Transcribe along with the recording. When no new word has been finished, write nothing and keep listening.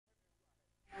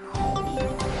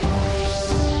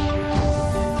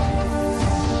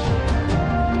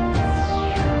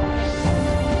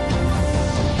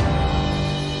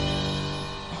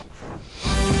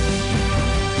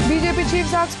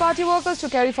asks party workers to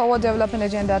carry forward development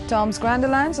agenda, terms Grand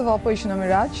Alliance of Operation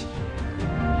Mirage.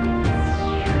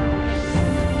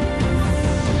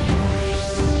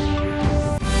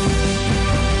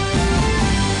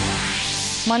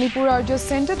 Manipur urges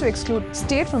centre to exclude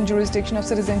state from jurisdiction of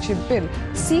citizenship bill,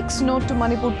 seeks note to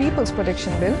Manipur People's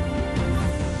Protection Bill.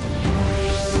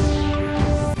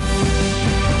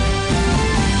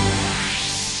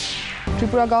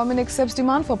 Tripura government accepts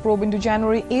demand for probe into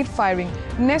January 8 firing.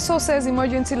 NESO says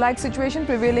emergency-like situation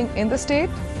prevailing in the state.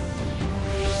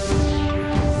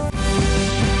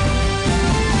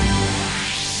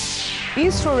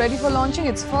 ISRO ready for launching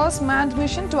its first manned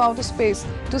mission to outer space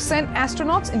to send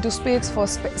astronauts into space for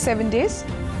 7 days.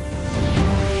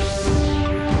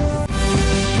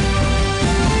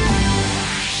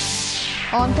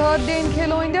 On third day in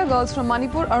Khelo India, girls from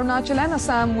Manipur, Arunachal and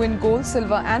Assam win gold,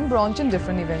 silver and bronze in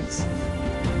different events.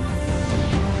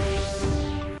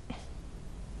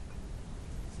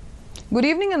 Good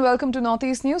evening and welcome to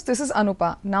Northeast News. This is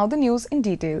Anupa. Now the news in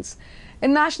details.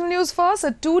 In national news first,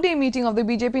 a two-day meeting of the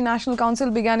BJP National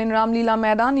Council began in Ramlila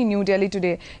Maidan in New Delhi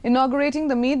today. Inaugurating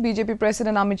the meet, BJP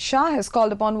President Amit Shah has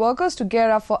called upon workers to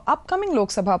gear up for upcoming Lok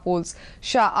Sabha polls.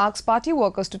 Shah asks party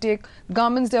workers to take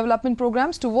government's development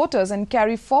programs to voters and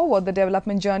carry forward the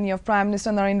development journey of Prime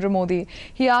Minister Narendra Modi.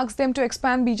 He asks them to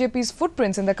expand BJP's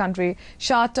footprints in the country.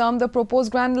 Shah termed the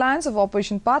proposed Grand Alliance of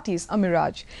opposition parties a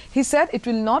mirage. He said it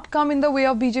will not come in the way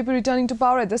of BJP returning to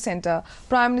power at the centre.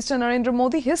 Prime Minister Narendra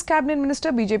Modi, his cabinet minister,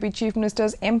 BJP chief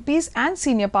ministers, MPs and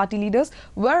senior party leaders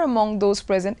were among those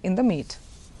present in the meet.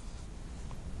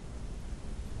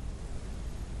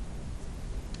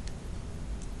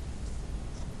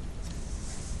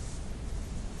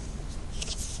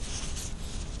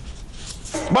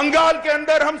 Bengal के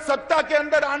अंदर हम सत्ता के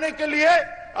अंदर आने के लिए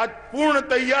आज पूर्ण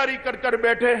तैयारी कर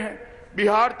बैठे हैं।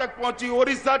 बिहार तक पहुंची,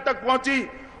 ओडिशा तक पहुंची,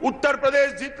 उत्तर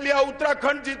प्रदेश जीत लिया,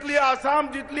 उत्तराखंड जीत लिया,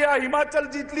 असम जीत लिया, हिमाचल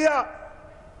जीत लिया।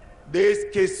 देश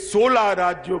के 16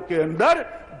 राज्यों के अंदर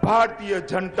भारतीय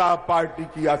जनता पार्टी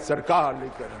की आज सरकार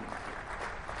लेकर आई।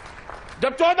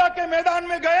 जब 14 के मैदान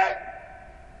में गए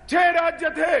 6 राज्य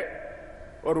थे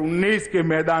और 19 के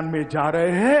मैदान में जा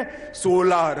रहे हैं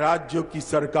 16 राज्यों की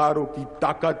सरकारों की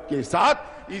ताकत के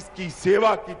साथ, इसकी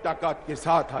सेवा की ताकत के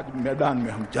साथ आज मैदान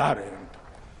में हम जा रहे हैं।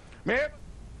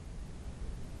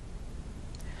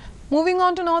 Moving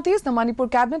on to Northeast, the Manipur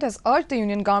cabinet has urged the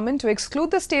union government to exclude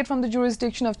the state from the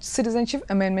jurisdiction of Citizenship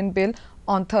Amendment Bill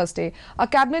on Thursday. A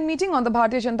cabinet meeting on the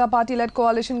Bharatiya Janata Party-led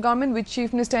coalition government with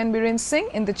Chief Minister N. Biren Singh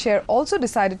in the chair also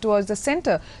decided to urge the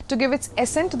centre to give its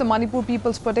assent to the Manipur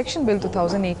People's Protection Bill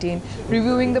 2018.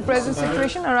 Reviewing the present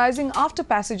situation arising after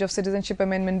passage of Citizenship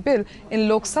Amendment Bill in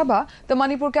Lok Sabha, the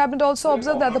Manipur cabinet also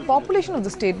observed that the population of the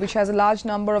state, which has a large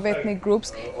number of ethnic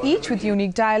groups, each with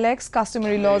unique dialects,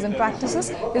 customary laws and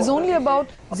practices, is only about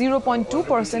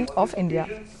 0.2% of India.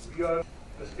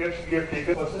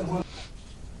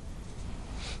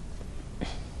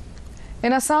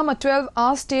 In Assam, a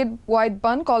 12-hour statewide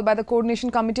Bandh called by the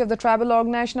Coordination Committee of the Tribal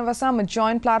Organization of Assam, a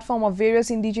joint platform of various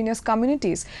indigenous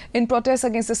communities, in protest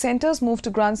against the centre's move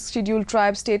to grant scheduled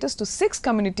tribe status to 6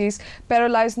 communities,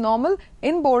 paralyzed normal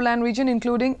in Borland region,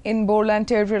 including in Borland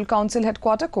Territorial Council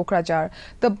headquarter Kokrajhar.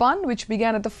 The Bandh, which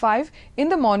began at 5 in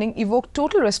the morning, evoked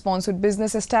total response with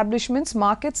business establishments,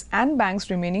 markets and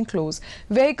banks remaining closed.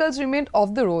 Vehicles remained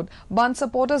off the road. Bandh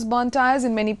supporters burned tires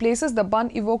in many places. The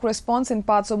Bandh evoked response in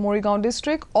parts of Morigaon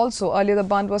district. Also, earlier the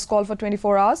Bandh was called for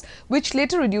 24 hours, which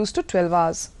later reduced to 12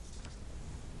 hours.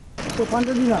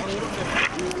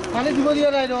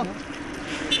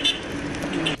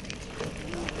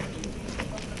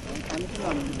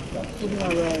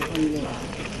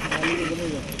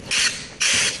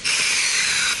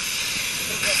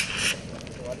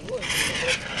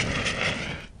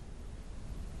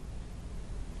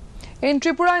 In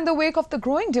Tripura, in the wake of the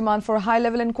growing demand for a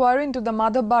high-level inquiry into the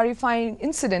Madhabari firing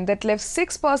incident that left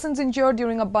 6 persons injured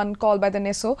during a Bandh call by the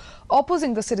NESO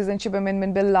opposing the Citizenship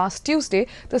Amendment Bill last Tuesday,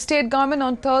 the state government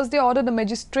on Thursday ordered a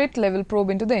magistrate-level probe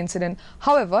into the incident.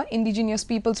 However, Indigenous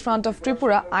People's Front of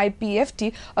Tripura,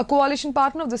 IPFT, a coalition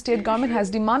partner of the state government, has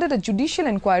demanded a judicial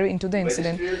inquiry into the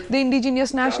incident. The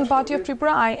Indigenous National Party of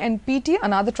Tripura, INPT,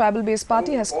 another tribal-based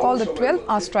party, has called a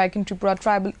 12-hour strike in Tripura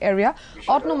tribal area,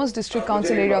 Autonomous District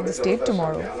Council area of the state,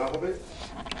 tomorrow.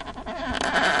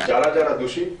 যারা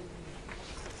দোষী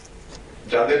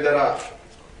যাদের দ্বারা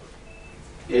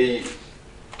এই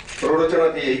প্ররোচনা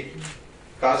দিয়ে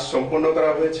কাজ সম্পন্ন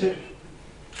করা হয়েছে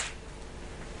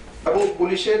এবং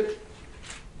পুলিশের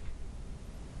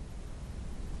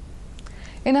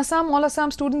In Assam, All Assam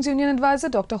Students' Union advisor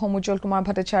Dr. Homujjal Kumar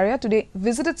Bhattacharya today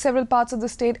visited several parts of the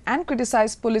state and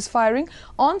criticized police firing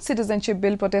on citizenship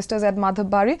bill protesters at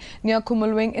Madhabari near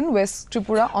Kumulwing in West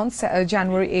Tripura on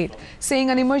January 8, saying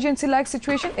an emergency-like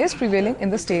situation is prevailing in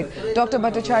the state. Dr.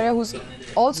 Bhattacharya, who's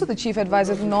also the chief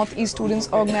advisor to North-East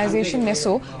Students Organization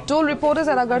NESO, told reporters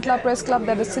at Agartala Press Club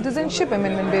that the citizenship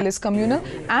amendment bill is communal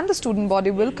and the student body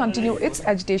will continue its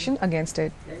agitation against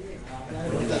it.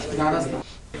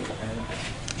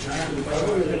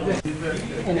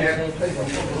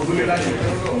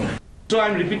 So I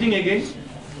am repeating again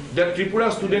that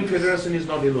Tripura Student Federation is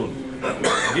not alone.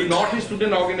 The North-East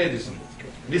Student Organization,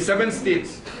 the 7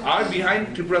 states are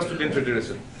behind Tripura Student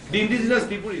Federation. The indigenous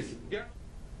people is.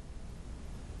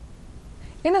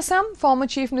 In Assam, former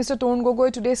Chief Minister Tarun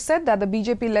Gogoi today said that the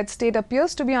BJP-led state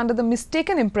appears to be under the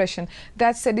mistaken impression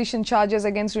that sedition charges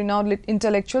against renowned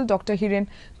intellectual Dr. Hiren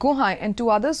Gohai and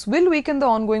 2 others will weaken the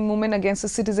ongoing movement against the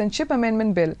Citizenship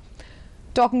Amendment Bill.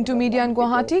 Talking to media in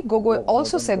Guwahati, Gogoi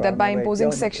also said that by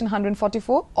imposing Section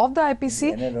 144 of the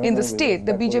IPC in the state,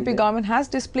 the BJP government has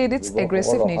displayed its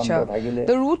aggressive nature.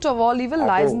 The root of all evil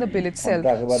lies in the bill itself.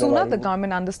 Sooner the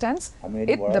government understands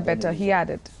it, the better, he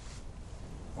added.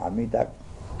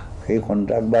 সেই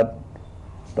সন্ত্ৰাসবাদ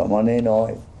দমনেই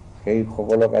নহয় সেই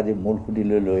সকলক আজি মূল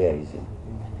খুঁটিলৈ লৈ আহিছে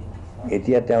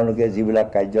এতিয়া তেওঁলোকে যিবিলাক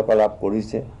কাৰ্যকলাপ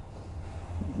কৰিছে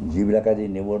যিবিলাক আজি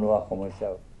নিবনুৱা সমস্যা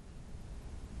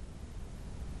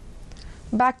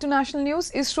Back to national news,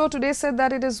 ISRO today said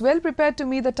that it is well prepared to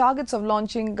meet the targets of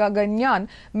launching Jan'19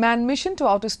 manned mission to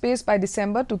outer space by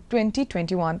December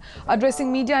 2021. Addressing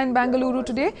media in Bengaluru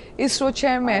today, ISRO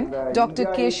chairman Dr.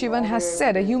 K. Shivan has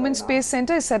said a human space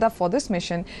center is set up for this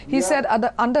mission. He said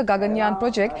under Jan'19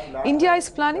 project, India is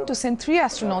planning to send 3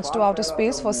 astronauts to outer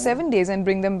space for 7 days and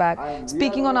bring them back.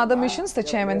 Speaking on other missions, the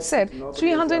chairman said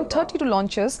 332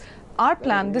 launches are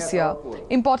planned this year.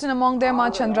 Important among them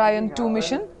are Chandrayaan-2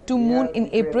 mission to Moon in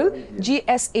April,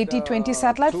 GS80-20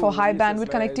 satellite for high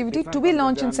bandwidth connectivity to be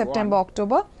launched in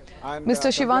September-October.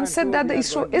 Mr. Shivan said that the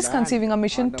ISRO is conceiving a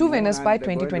mission to Venus by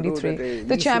 2023.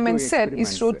 The chairman said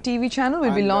ISRO TV channel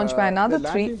will be launched by another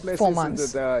 3-4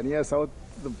 months. Near South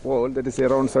Pole, that is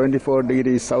around 74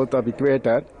 degrees south of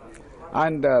equator.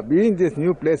 And being this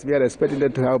new place, we are expecting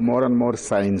to have more and more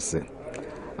science.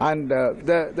 And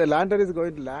the lander is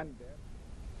going to land.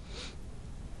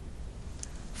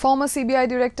 Former CBI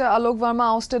Director Alok Verma,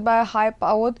 ousted by a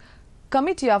high-powered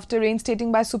committee after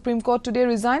reinstating by Supreme Court today,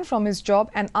 resigned from his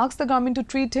job and asked the government to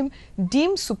treat him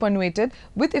deemed superannuated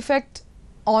with effect.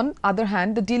 On other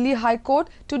hand, the Delhi High Court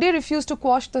today refused to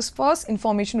quash the first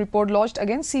information report lodged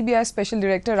against CBI Special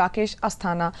Director Rakesh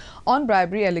Asthana on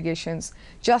bribery allegations.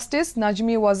 Justice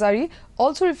Najmi Wazari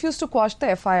also refused to quash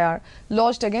the FIR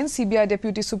lodged against CBI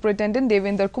Deputy Superintendent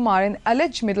Devendra Kumar and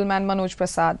alleged middleman Manoj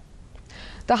Prasad.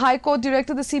 The High Court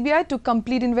directed the CBI to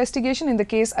complete investigation in the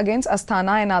case against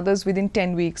Asthana and others within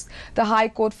 10 weeks. The High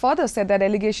Court further said that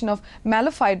allegation of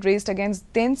malafide raised against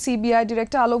then CBI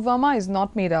Director Alok Verma is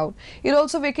not made out. It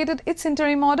also vacated its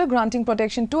interim order granting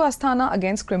protection to Asthana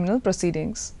against criminal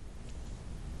proceedings.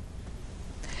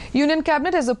 Union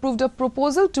Cabinet has approved a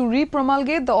proposal to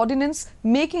re-promulgate the ordinance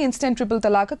making instant triple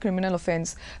talaq a criminal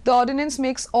offence. The ordinance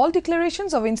makes all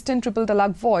declarations of instant triple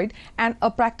talaq void and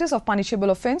a practice of punishable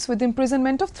offence with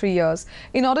imprisonment of 3 years.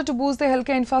 In order to boost the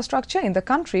healthcare infrastructure in the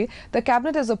country, the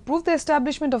Cabinet has approved the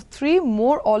establishment of 3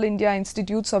 more All India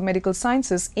Institutes of Medical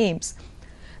Sciences (AIIMS).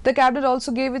 The Cabinet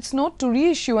also gave its note to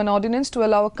reissue an ordinance to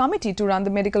allow a committee to run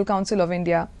the Medical Council of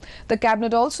India. The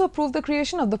Cabinet also approved the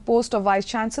creation of the post of Vice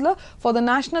Chancellor for the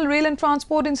National Rail and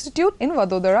Transport Institute in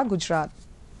Vadodara, Gujarat.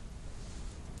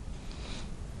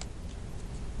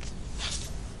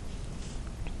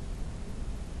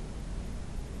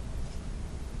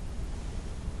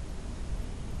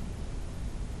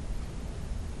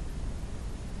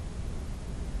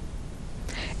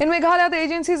 In Meghalaya, the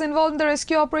agencies involved in the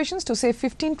rescue operations to save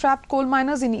 15 trapped coal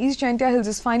miners in East Jaintia Hills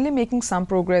is finally making some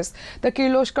progress. The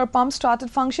Kirloskar pump started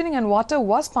functioning and water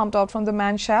was pumped out from the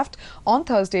man shaft on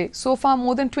Thursday. So far,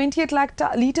 more than 28 lakh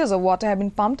litres of water have been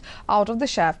pumped out of the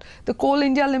shaft. The Coal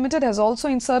India Limited has also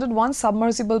inserted 1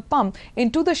 submersible pump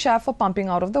into the shaft for pumping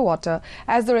out of the water.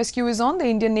 As the rescue is on, the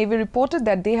Indian Navy reported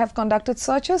that they have conducted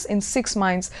searches in 6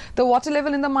 mines. The water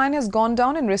level in the mine has gone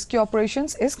down and rescue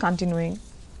operations is continuing.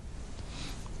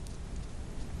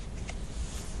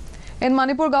 In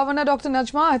Manipur, Governor Dr.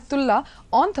 Najma Heptulla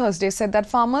on Thursday said that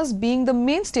farmers, being the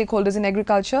main stakeholders in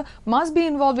agriculture, must be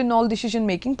involved in all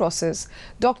decision-making process.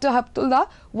 Dr. Heptulla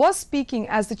was speaking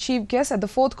as the chief guest at the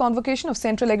 4th convocation of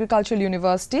Central Agricultural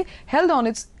University held on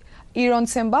its Iron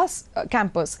Sembas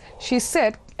campus. She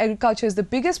said agriculture is the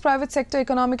biggest private sector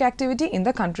economic activity in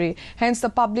the country. Hence, the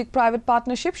public-private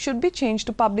partnership should be changed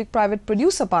to public-private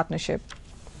producer partnership.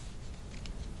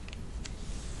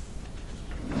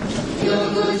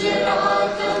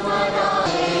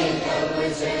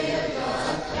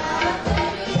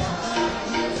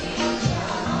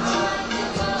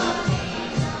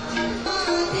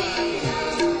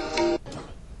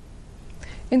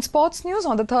 In sports news,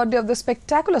 on the third day of the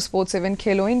spectacular sports event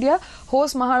Khelo India,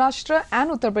 hosts Maharashtra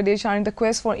and Uttar Pradesh are in the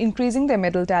quest for increasing their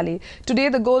medal tally. Today,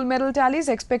 the gold medal tally is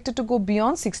expected to go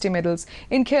beyond 60 medals.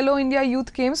 In Khelo India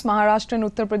Youth Games, Maharashtra and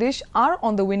Uttar Pradesh are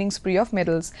on the winning spree of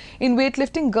medals. In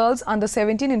weightlifting, girls under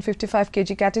 17 in 55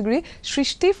 kg category,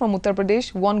 Shrishti from Uttar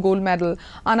Pradesh won gold medal.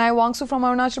 Anai Wangsu from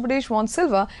Arunachal Pradesh won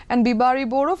silver and Bibari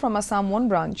Boro from Assam won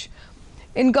bronze.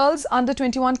 In girls under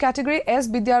 21 category, S.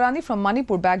 Bidyarani from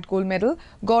Manipur bagged gold medal,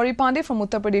 Gauri Pandey from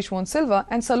Uttar Pradesh won silver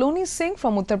and Saloni Singh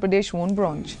from Uttar Pradesh won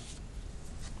bronze.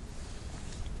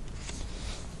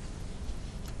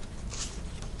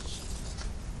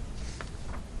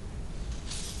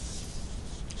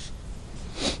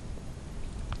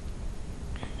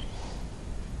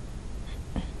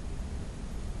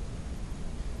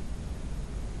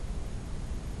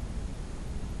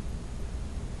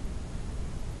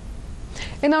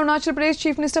 In Arunachal Pradesh,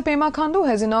 Chief Minister Pema Khandu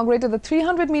has inaugurated the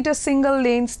 300-meter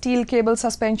single-lane steel cable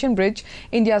suspension bridge,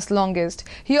 India's longest.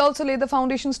 He also laid the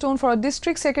foundation stone for a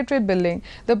district secretariat building.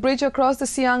 The bridge across the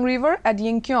Siang River at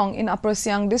Yingkiong in Upper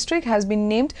Siang district has been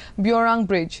named Byorang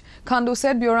Bridge. Khandu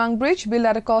said Byorang Bridge, built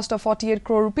at a cost of 48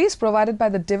 crore rupees, provided by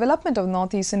the Development of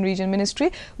North-Eastern Region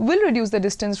Ministry, will reduce the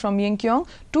distance from Yingkiong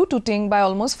to Tuting by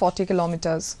almost 40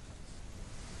 kilometers.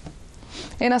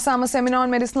 In Assam, a seminar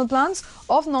on medicinal plants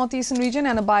of North-Eastern region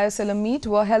and a bioseller meet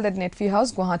were held at Netfi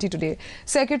House, Guwahati today.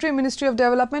 Secretary, Ministry of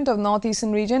Development of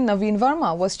North-Eastern region, Naveen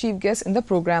Verma, was chief guest in the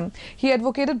program. He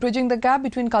advocated bridging the gap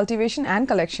between cultivation and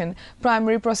collection,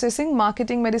 primary processing,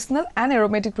 marketing medicinal and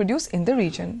aromatic produce in the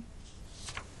region.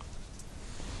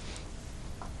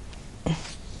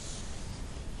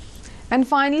 And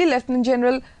finally, Lieutenant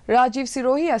General Rajiv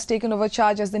Sirohi has taken over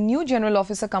charge as the new General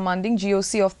Officer commanding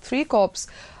GOC of 3 Corps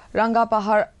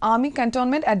Rangapahar Army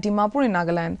Cantonment at Dimapur in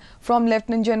Nagaland, from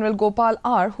Lieutenant General Gopal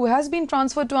R, who has been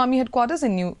transferred to Army Headquarters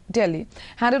in New Delhi,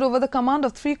 handed over the command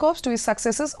of 3 Corps to his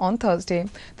successors on Thursday.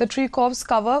 The 3 Corps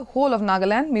cover whole of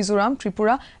Nagaland, Mizoram,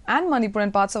 Tripura and Manipur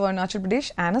and parts of Arunachal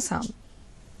Pradesh and Assam.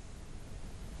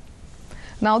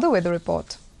 Now the weather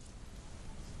report.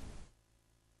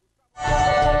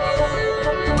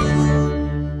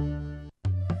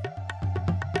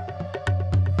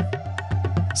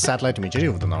 Satellite imagery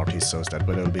of the northeast shows that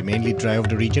weather will be mainly dry over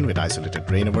the region with isolated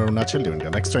rain over Arunachal during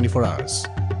the next 24 hours.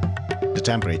 The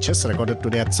temperatures recorded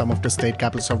today at some of the state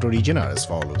capitals of the region are as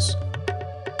follows.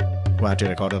 Guwahati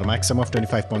recorded a maximum of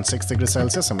 25.6 degrees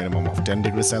Celsius, a minimum of 10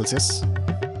 degrees Celsius.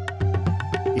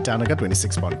 Itanagar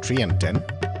 26.3 and 10.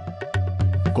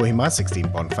 Kohima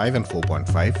 16.5 and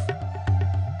 4.5.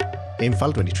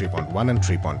 Imphal 23.1 and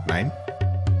 3.9.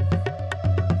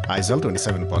 Aizawl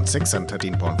 27.6 and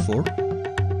 13.4.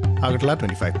 Agartala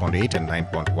 25.8 and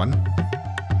 9.1,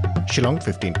 Shillong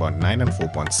 15.9 and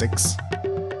 4.6,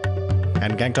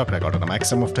 and Gangtok recorded a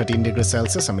maximum of 13 degrees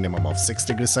Celsius, a minimum of 6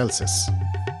 degrees Celsius.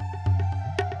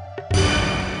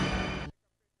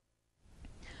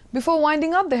 Before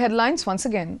winding up, the headlines once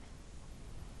again.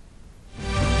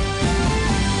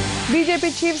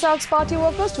 BJP chief asks party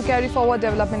workers to carry forward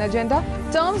development agenda,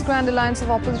 terms Grand Alliance of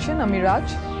Opposition a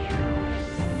mirage.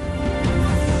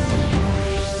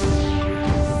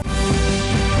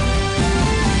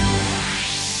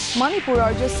 Manipur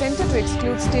urges centre to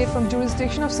exclude state from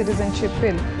jurisdiction of citizenship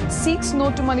bill. Seeks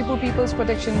note to Manipur People's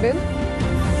Protection Bill.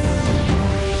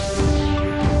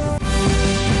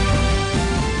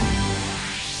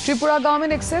 Tripura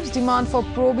government accepts demand for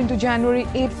probe into January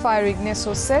 8 firing.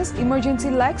 Neso says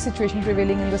emergency-like situation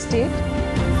prevailing in the state.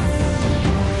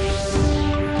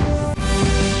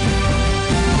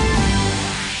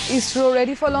 ISRO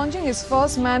ready for launching its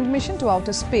first manned mission to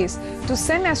outer space to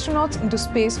send astronauts into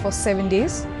space for 7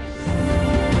 days.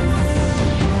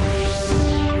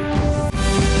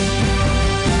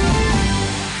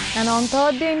 And on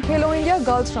third day in Khelo India,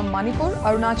 girls from Manipur,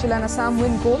 Arunachal and Assam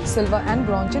win gold, silver and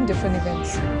bronze in different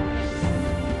events.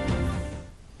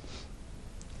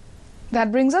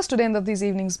 That brings us to the end of this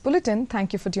evening's bulletin.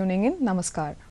 Thank you for tuning in. Namaskar.